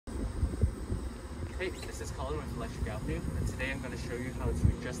Hey, this is Colin with Electric Avenue, and today I'm going to show you how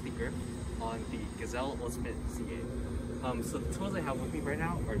to adjust the grip on the Gazelle Ultimate C8. So the tools I have with me right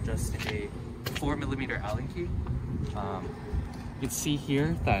now are just a 4mm Allen key. You can see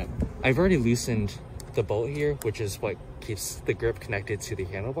here that I've already loosened the bolt here, which is what keeps the grip connected to the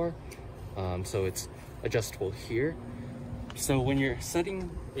handlebar. So it's adjustable here. So when you're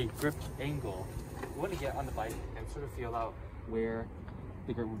setting a grip angle, you want to get on the bike and sort of feel out where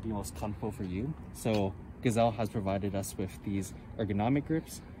the grip would be most comfortable for you. So Gazelle has provided us with these ergonomic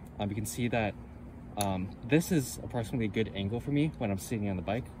grips. You can see that this is approximately a good angle for me when I'm sitting on the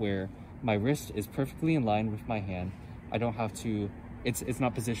bike, where my wrist is perfectly in line with my hand. I don't have to, it's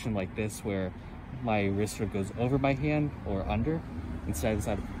not positioned like this where my wrist sort of goes over my hand or under. Instead, it's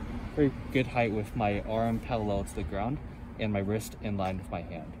at a very good height with my arm parallel to the ground and my wrist in line with my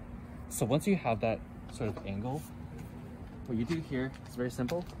hand. So once you have that sort of angle, what you do here is very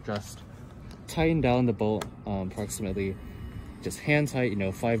simple. Just tighten down the bolt approximately just hand tight,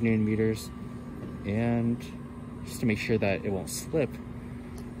 5 Nm, and just to make sure that it won't slip.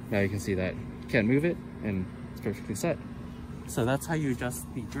 Now you can see that you can't move it and it's perfectly set. So that's how you adjust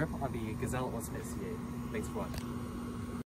the grip on the Gazelle Ultimate C8. Thanks for watching.